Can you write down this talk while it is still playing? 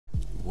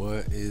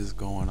What is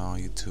going on,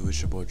 YouTube? It's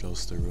your boy Joe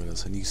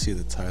Sterilus, and you see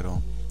the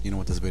title. You know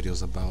what this video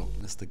is about.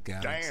 It's the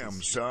Galaxy.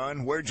 Damn,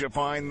 son, where'd you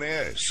find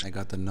this? I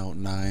got the Note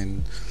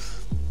 9,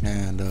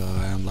 and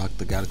I unlocked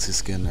the Galaxy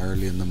skin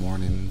early in the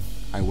morning.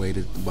 I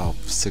waited about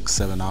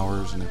 6-7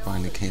 hours, and it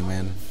finally came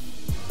in.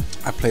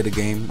 I played a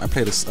game. I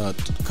played a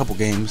couple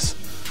games,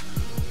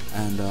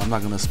 and I'm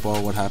not gonna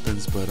spoil what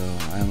happens, but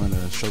I am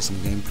gonna show some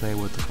gameplay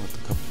with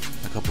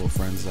a couple of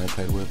friends that I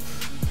played with.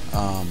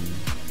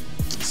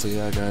 So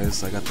yeah,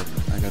 guys, I got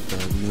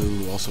the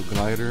new also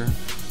glider.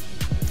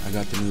 I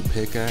got the new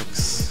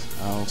pickaxe.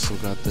 I also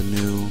got the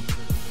new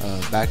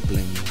back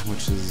bling,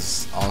 which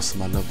is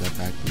awesome. I love that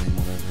back bling.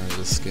 Whatever,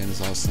 the skin is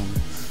awesome.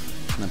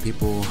 And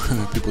people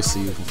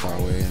see you from far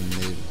away, and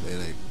they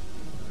like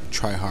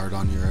try hard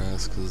on your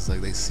ass because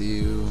like they see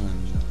you,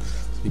 and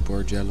people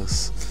are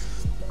jealous.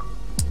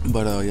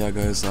 But yeah,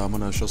 guys, I'm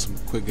gonna show some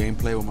quick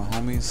gameplay with my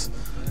homies.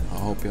 I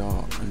hope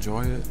y'all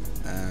enjoy it,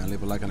 and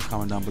leave a like and a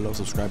comment down below.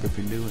 Subscribe if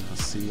you're new, and I'll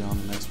see you on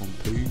the next one.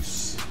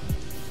 Peace.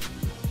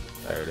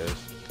 There it is.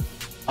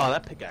 Oh,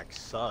 that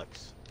pickaxe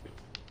sucks.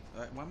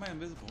 Why am I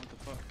invisible? What the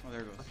fuck? Oh, there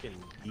it goes. Fucking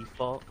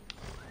default.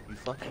 You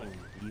fucking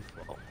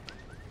default.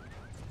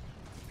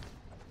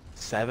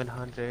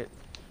 $700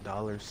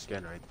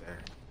 skin right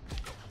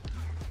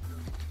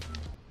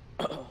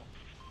there.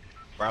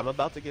 Bro, I'm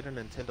about to get a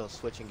Nintendo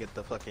Switch and get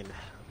the fucking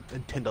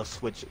Nintendo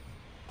Switch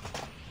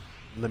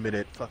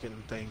limited fucking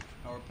thing.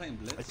 Oh, we're playing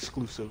Blitz?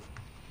 Exclusive.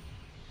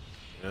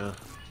 Yeah.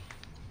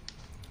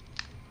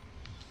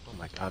 Oh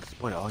my god, this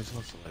boy always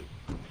looks like...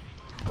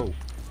 Oh.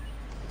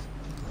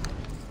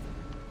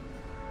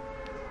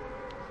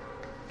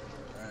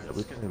 Yeah,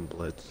 we can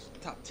Blitz.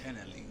 Top 10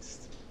 at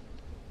least.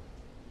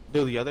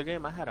 Dude, the other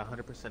game, I had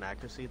 100%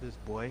 accuracy. This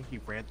boy, he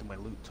ran through my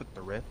loot, took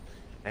the rift,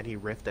 and he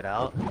rifted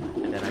out,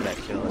 and then I got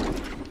killed.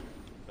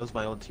 It was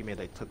my own teammate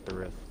that took the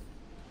rift.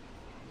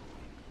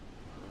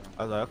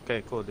 I was like,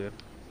 okay, cool, dude.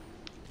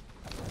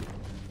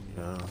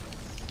 Yeah.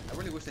 I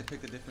really wish they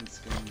picked a different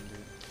skin, dude.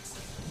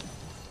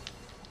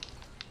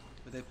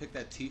 But they picked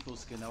that Tifo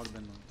skin, that would have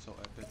been so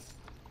epic.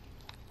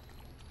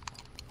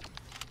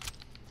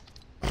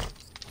 Okay,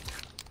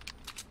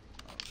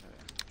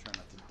 try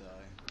not to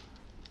die.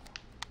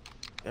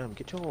 Damn,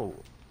 get your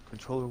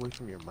controller away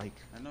from your mic.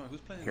 I know,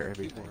 who's playing Hear the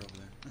everything. keyboard over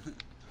there?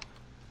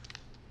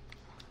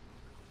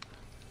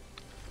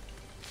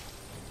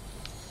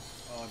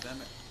 Oh, damn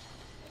it.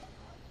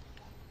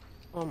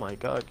 Oh my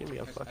god, give me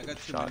a fucking I got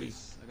two shotty.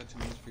 minis. I got 2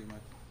 minis for you,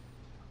 Mike.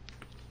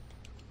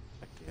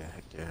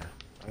 Heck yeah.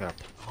 I got.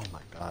 Oh my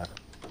god.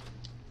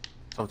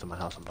 Someone's in my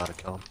house, I'm about to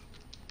kill him.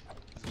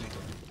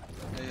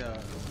 Hey, you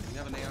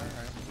have an AR? I have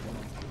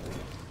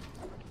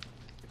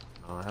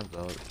No, I have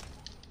those.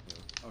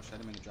 Oh shit, I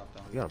didn't mean to drop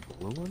down. You got a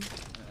blue one? I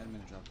didn't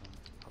mean to drop down.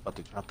 I'm about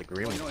to drop the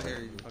green Oh, one. you know what,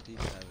 Harry? Okay, you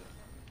can have it.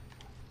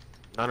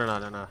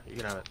 No. You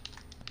can have it.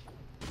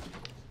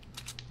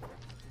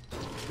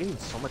 You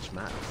need so much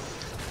math.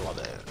 Love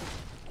it.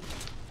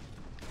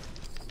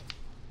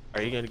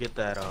 Are you gonna get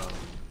that,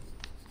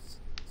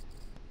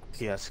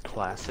 PS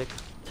Classic?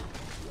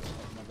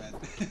 My bad.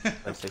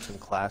 PlayStation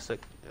Classic?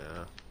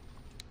 Yeah.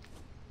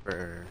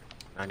 For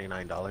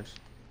 $99. PlayStation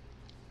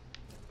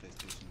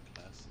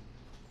Classic.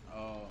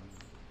 Oh.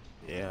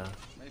 Yeah.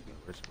 Maybe.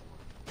 Original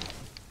one.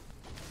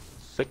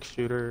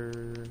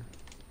 6-shooter.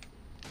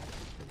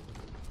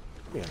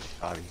 Give me a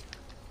shotty.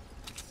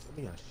 Give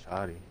me a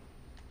shotty.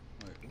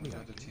 Wait, Give me what's a, the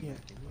other give team? me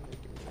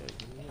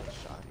a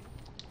shotty.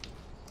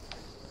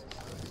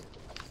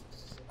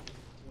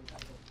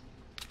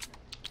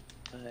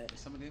 Is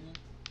somebody in here?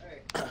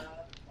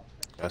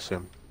 That's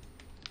him.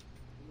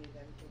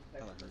 I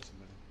thought I heard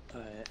somebody.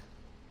 Alright.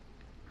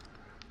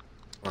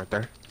 Right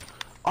there.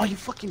 Oh, you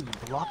fucking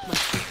blocked my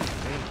fucking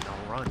thing. Now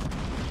run.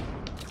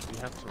 You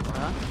have to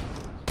run.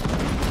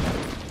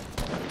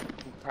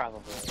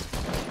 Probably.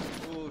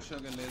 Oh,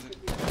 shotgun laser.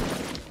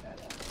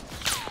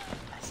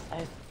 I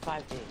have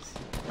 5 days.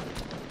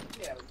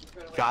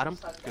 Got him.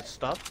 Good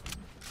stuff.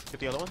 Get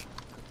the other one.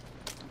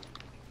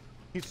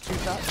 He's two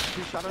shot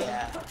on him.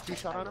 Yeah. Two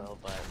shot on him. Will,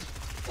 but...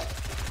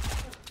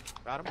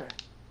 Got him.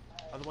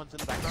 Other one's in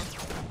the background.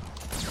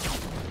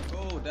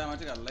 Oh, damn, I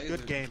just got laser.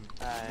 Good game.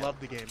 Alright. Love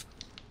the game.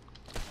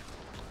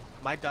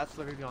 My dot's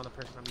literally on the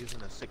person I'm using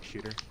a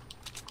 6-shooter.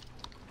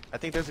 I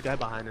think there's a guy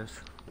behind us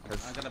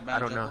because I got a I don't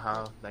bandage know up.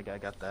 how that guy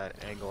got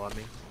that angle on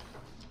me.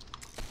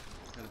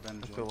 Got a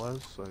bandage If it up.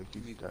 was, so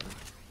he's dead.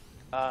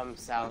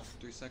 South.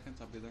 3 seconds,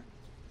 I'll be there.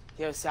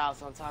 Yo,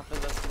 South, on top of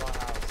the small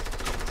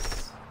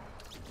house.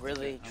 He's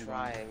really I'm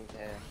trying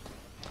to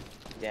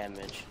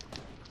damage.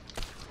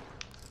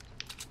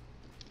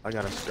 I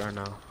got a scar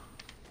now.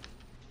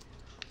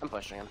 I'm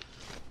pushing him.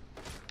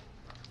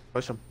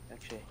 Push him.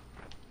 Actually,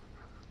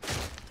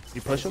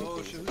 You push him?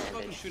 Oh shit, who's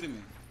fucking shooting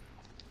me?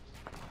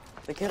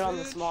 the kid on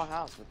the Bitch. small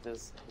house with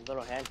this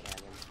little hand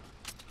cannon.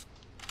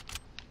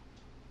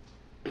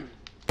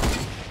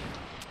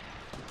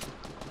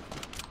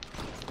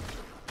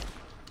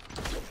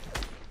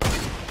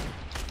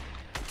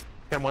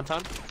 Hit him one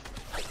time.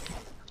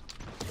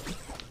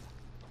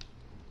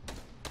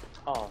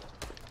 Oh.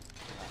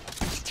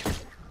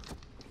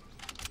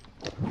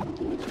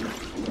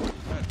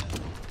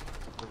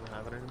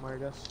 bonfire, I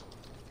guess.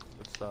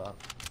 It's Okay.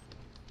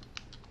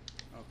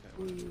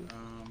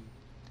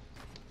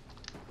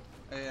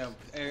 Whatever.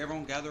 Hey,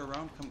 everyone, gather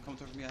around. Come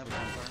talk to me. I have a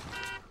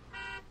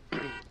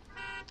bonfire.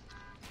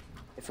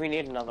 If we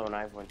need another one,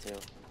 I have one too.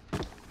 I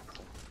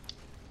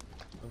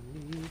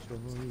need your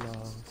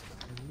love.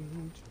 I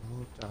need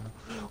your time.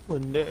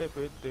 When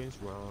everything's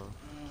wrong,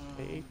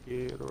 make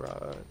it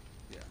right.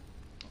 Yeah.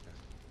 Okay.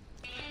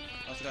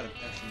 I also got an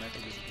extra mech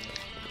just in case.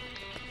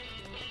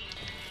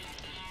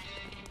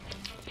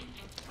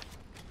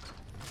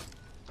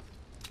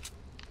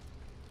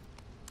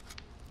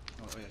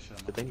 Oh yeah,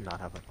 shit. Did they not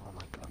have it? Oh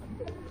my god.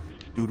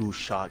 Doo-doo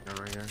shotgun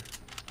right here.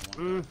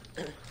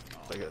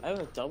 I have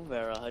a double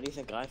barrel. How do you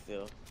think I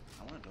feel?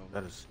 I want to go.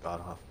 That is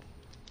god awful.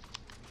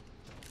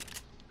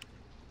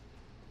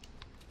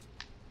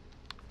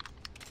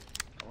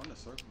 I want to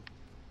circle.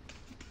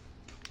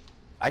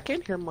 I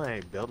can't hear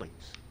my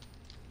buildings.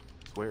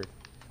 It's weird.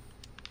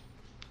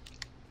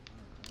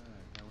 Alright,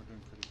 yeah, we're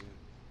doing pretty good.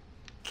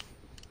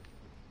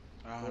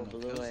 Oh, No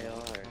blue kills, AR.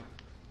 though.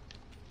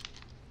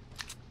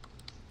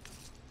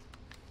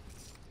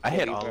 I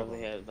hit We all of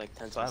probably them. had like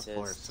 10 So I have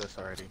 4 assists. assists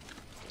already.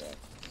 Yeah.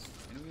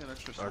 You know we have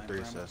extra Or sniper 3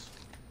 ammo? assists.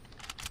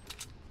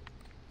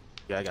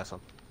 Yeah, I got some.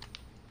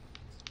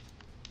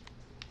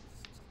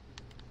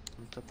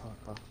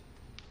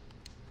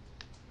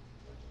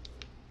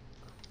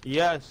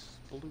 Yes!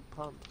 Blue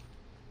pump.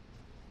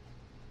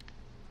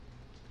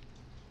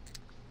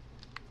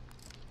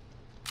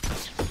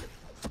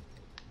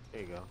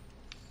 There you go.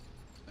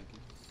 Thank you.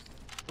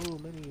 Ooh,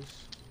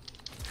 minis.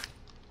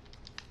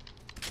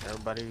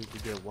 Everybody you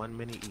get 1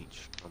 mini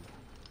each.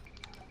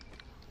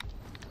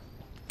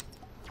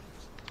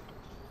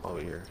 Over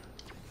here.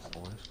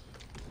 Boys.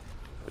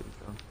 There you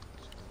go.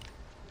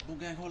 Boom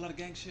gang, whole lot of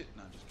gang shit.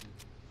 Nah, just kidding.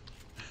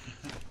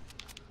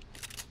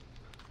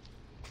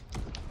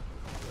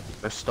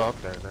 They're still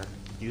up there. They're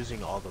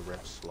using all the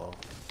rips slow.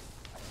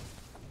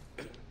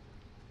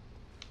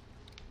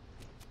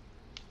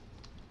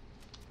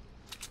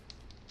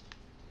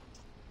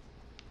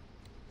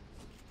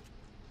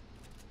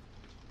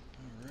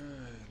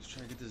 Alright, let's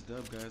try to get this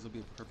dub, guys. It'll be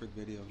a perfect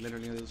video.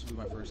 Literally, this will be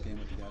my first game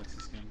with the Galaxy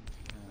skin.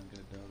 And get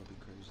a dub, it'll be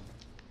crazy.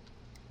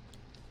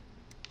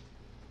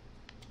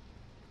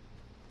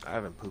 I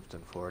haven't pooped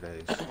in 4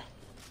 days. What the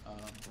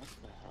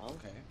hell?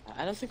 Okay.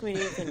 I don't think we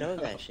need to know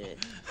that shit.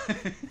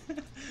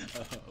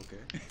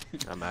 Okay.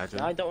 Imagine.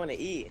 Now I don't want to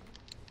eat.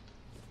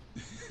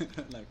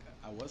 Like,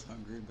 I was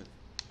hungry, but...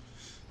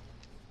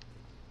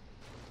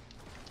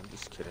 I'm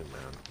just kidding,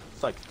 man.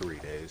 It's like 3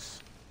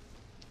 days.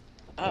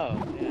 Oh,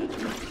 yeah.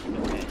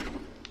 Okay.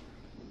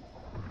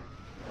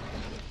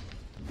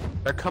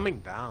 They're coming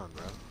down,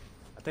 bro.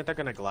 I think they're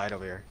gonna glide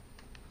over here.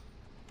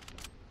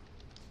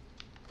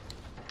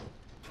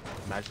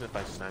 Imagine if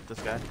I sniped this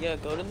guy. Yeah,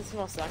 go to the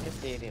small soccer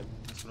stadium.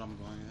 That's what I'm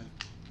going at.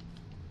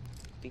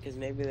 Because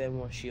maybe they have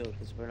more shield,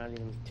 because we're not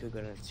even too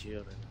good at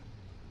shield right now.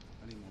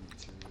 I need more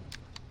material.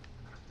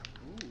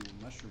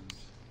 Ooh, mushrooms.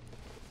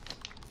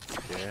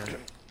 Yeah.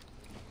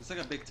 It's like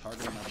a big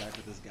target on my back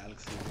with this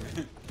Galaxy.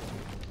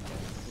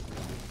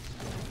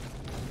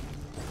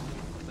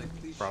 It's like,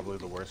 please Probably shoot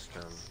the me. worst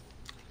gun.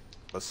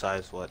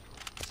 Besides what?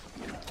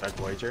 Red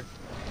Voyager?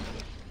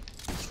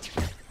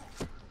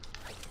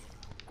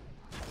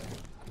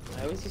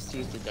 I always used to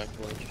use the Dark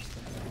Voyager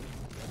stuff.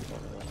 I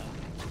don't know what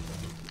happened.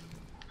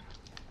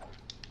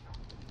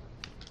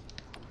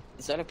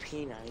 Is that a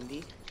P90? Yeah, it is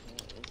a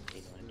P90.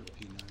 P90. No,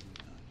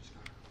 just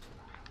kidding.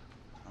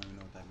 I don't even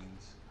know what that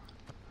means.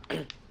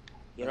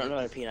 You don't know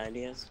what a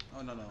P90 is?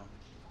 Oh, no. No, never mind.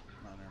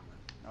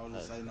 I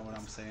didn't know what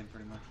I'm saying,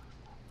 pretty much.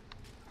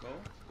 Go.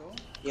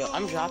 Yo,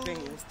 I'm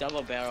dropping this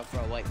double barrel for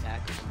a white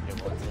package if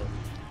you want to.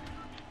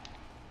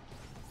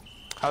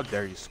 How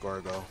dare you score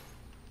a goal?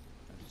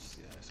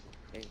 Yeah,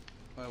 Hey.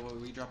 Wait, were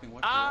we dropping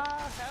what?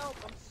 Help!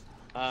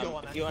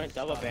 If you want a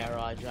double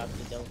barrel, I dropped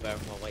the double barrel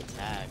for a white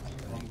tag.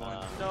 Wrong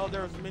one. No,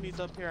 there was minis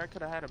up here. I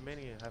could have had a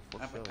mini and have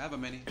full I shield. have a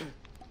mini.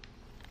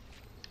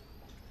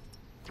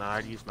 Nah,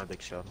 I'd use my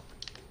big shield.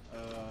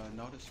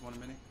 No, just one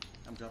mini.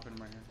 I'm dropping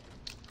them right here.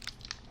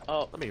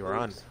 Oh, Let me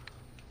run.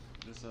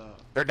 This,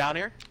 They're down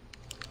here?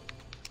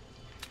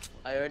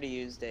 I already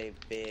used a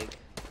big.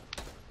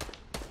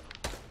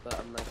 But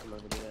I'm not coming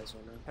over to you guys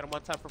right now. Hit him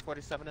one time for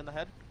 47 in the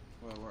head.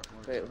 where,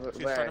 Wait, See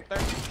his where? friend up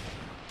there?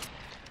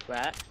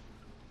 Rat?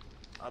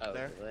 Up Oh,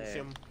 there. You there. see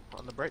him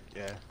on the break?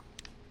 Yeah.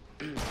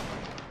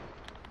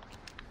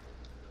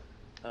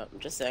 I'm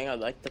just saying I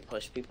like to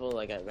push people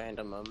like at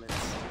random moments.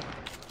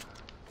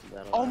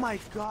 That'll Oh work. my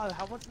god,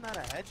 how wasn't that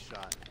a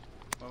headshot?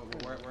 Oh,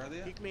 where are they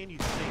at? Peek me and you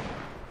sink.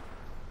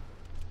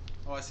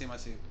 Oh, I see him.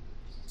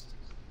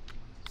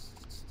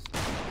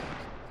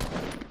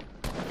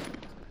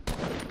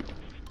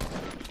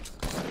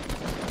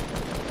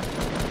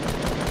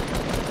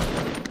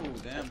 Ooh,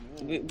 damn.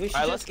 Whoa. We should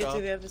Alright, let's just get go.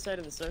 to the other side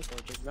of the circle.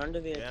 Just run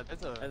to the Yeah,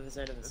 there's a other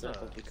side of the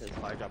circle because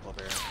supply drop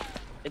over here.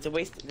 it's a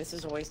waste. This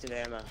is a waste of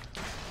ammo.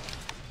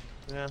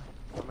 Yeah,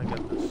 I'm gonna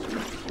get this.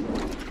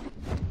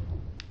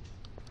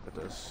 Get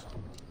this.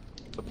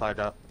 Supply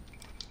drop.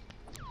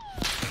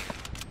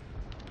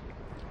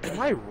 Am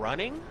I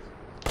running?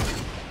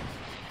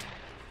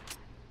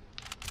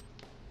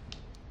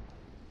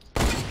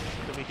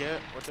 What did we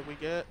get? What did we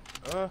get?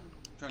 I'm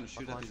trying to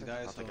shoot at these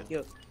guys. So.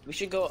 Yo, we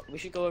should go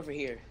over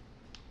here.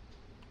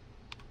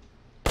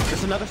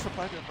 There's another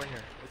supply drop right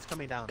here. It's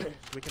coming down.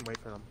 We can wait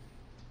for them.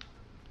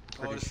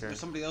 Oh, there's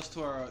somebody else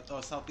to our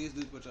southeast,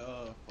 dude. Which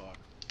fuck.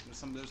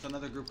 There's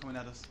another group coming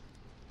at us.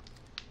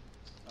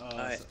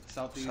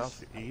 Southeast.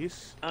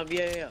 Southeast?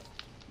 Yeah.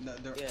 No,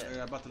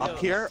 they're about to up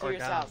here or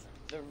down? south?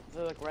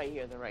 They're like right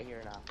here. They're right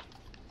here now.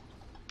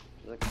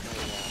 They're like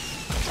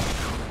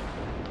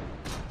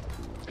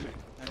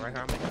right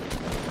here on me.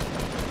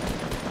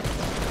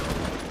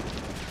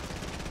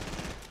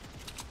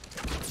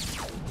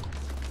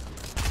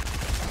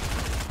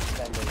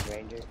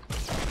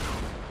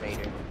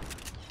 Raider.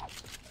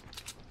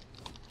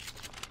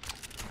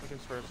 Looking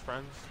for his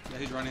friends. Yeah,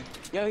 he's running.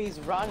 Yo, he's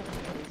running.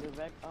 He's a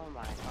wreck. Oh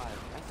my god.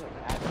 I feel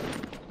bad.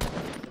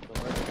 The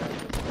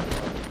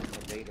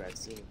worst Raider I've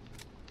seen.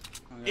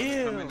 Oh,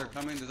 yeah, they're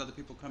coming. There's other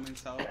people coming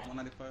south,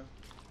 195.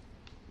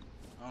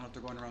 I don't know if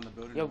they're going around the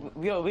building.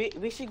 Yo,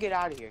 we should get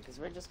out of here because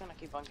we're just gonna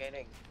keep on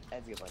getting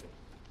everybody.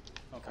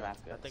 Okay.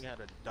 That thing had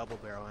a double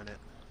barrel in it.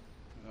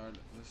 Alright,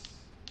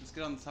 let's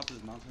get on the top of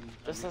this mountain.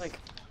 Just like.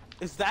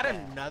 Is that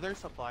another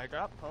supply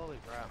drop? Holy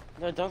crap.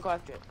 No, don't go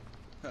after it.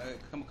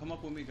 Come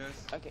up with me,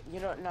 guys. Okay, you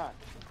know, no.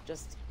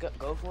 Just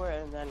go for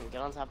it and then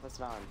get on top of this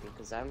mountain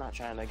because I'm not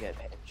trying to get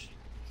pinched.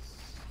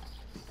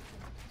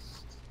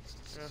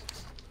 Yeah.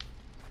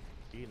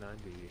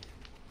 E90.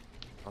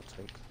 I'll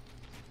take.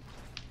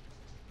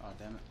 Oh,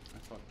 damn it. I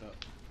fucked up.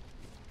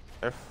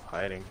 They're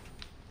fighting.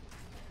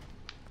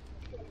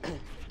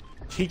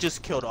 He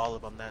just killed all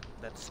of them, that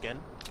skin.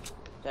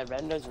 That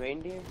red-nosed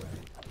reindeer?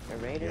 The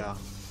raider? Yeah.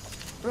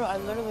 Bro, I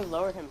literally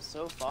lowered him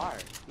so far.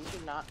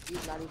 He's not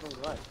even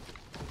good.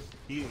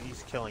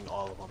 He's killing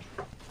all of them.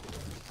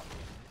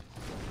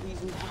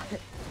 He's not.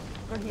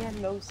 Bro, he had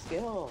no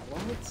skill.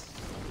 What?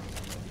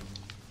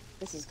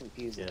 This is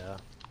confusing. Yeah.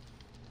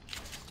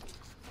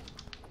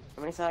 I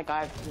mean, it's not like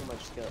I have too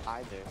much skill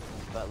either,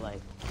 but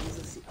like,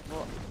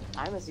 well,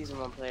 I'm a season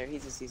 1 player,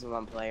 he's a season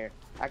 1 player.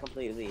 I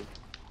completely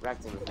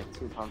wrecked him with like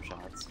 2 pump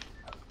shots.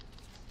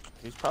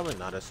 He's probably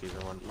not a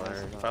season 1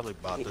 player. He probably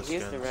bought this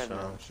skin, the red so...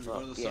 one. Should we go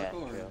to the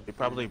circle? Or? He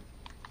probably...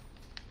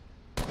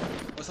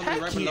 Oh, somebody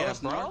right below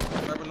us,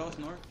 north. Right below us,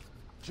 north.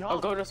 Jump. Oh,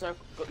 go to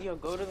circle.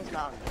 Go to this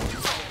mountain.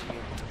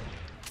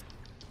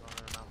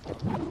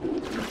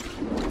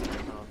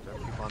 There are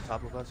people on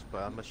top of us,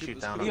 but I'm gonna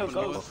shoot down on Yo,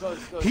 people. Go.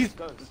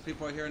 There's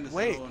people right here in this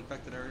little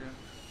infected area.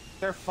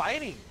 They're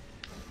fighting!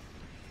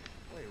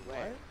 Wait,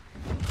 Where?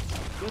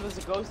 Yo, there's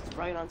a ghost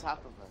right on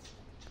top of us.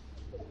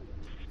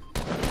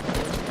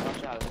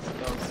 Watch out, there's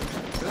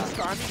a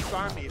ghost.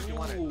 Scar me if you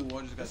want it. Ooh,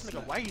 I just got Listen,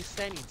 nigga, why are you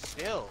standing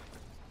still?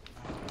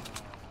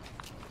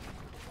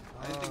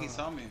 I didn't think he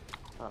saw me.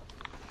 Huh.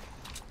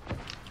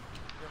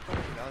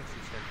 Galaxy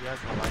said he has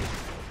no light.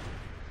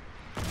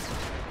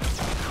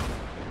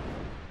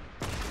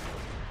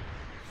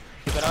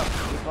 Keep it up.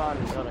 Keep on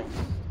building.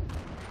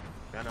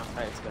 Yeah, no.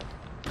 Alright, it's good.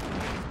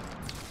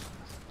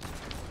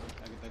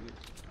 Thank you.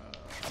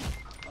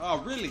 Oh,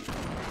 really? Oh,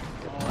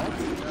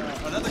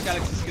 yeah. Another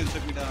Galaxy skin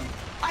took me down.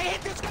 I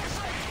hit this guy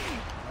for 80!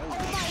 Oh my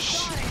god! I hit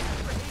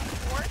him for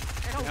 84,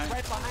 and I was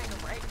right behind him,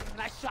 right?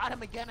 And I shot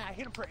him again, and I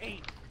hit him for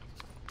 8.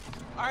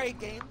 Alright,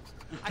 game.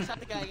 I shot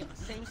the guy in the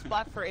same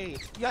spot for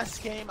 8. Yes,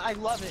 game. I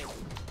love it.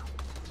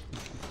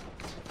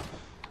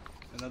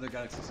 Another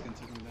Galaxy skin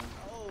took me down.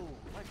 Oh,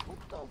 like, what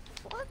the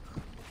fuck?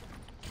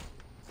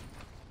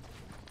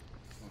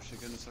 Oh shit,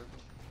 get in the circle.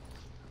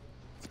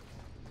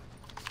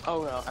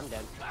 Oh no, I'm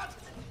dead.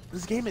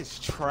 This game is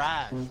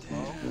trash,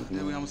 bro.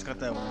 Yeah, we almost got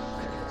that one.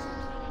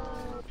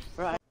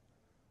 Right.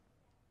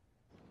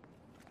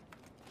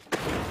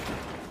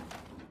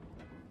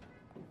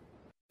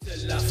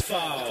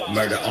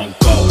 Murder on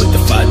call with the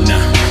fight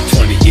now.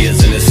 20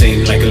 years and it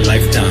seemed like a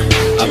lifetime.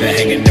 I've been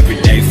hanging every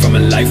day from a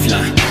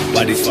lifeline.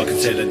 Why these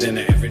fuckers tell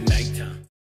dinner every night?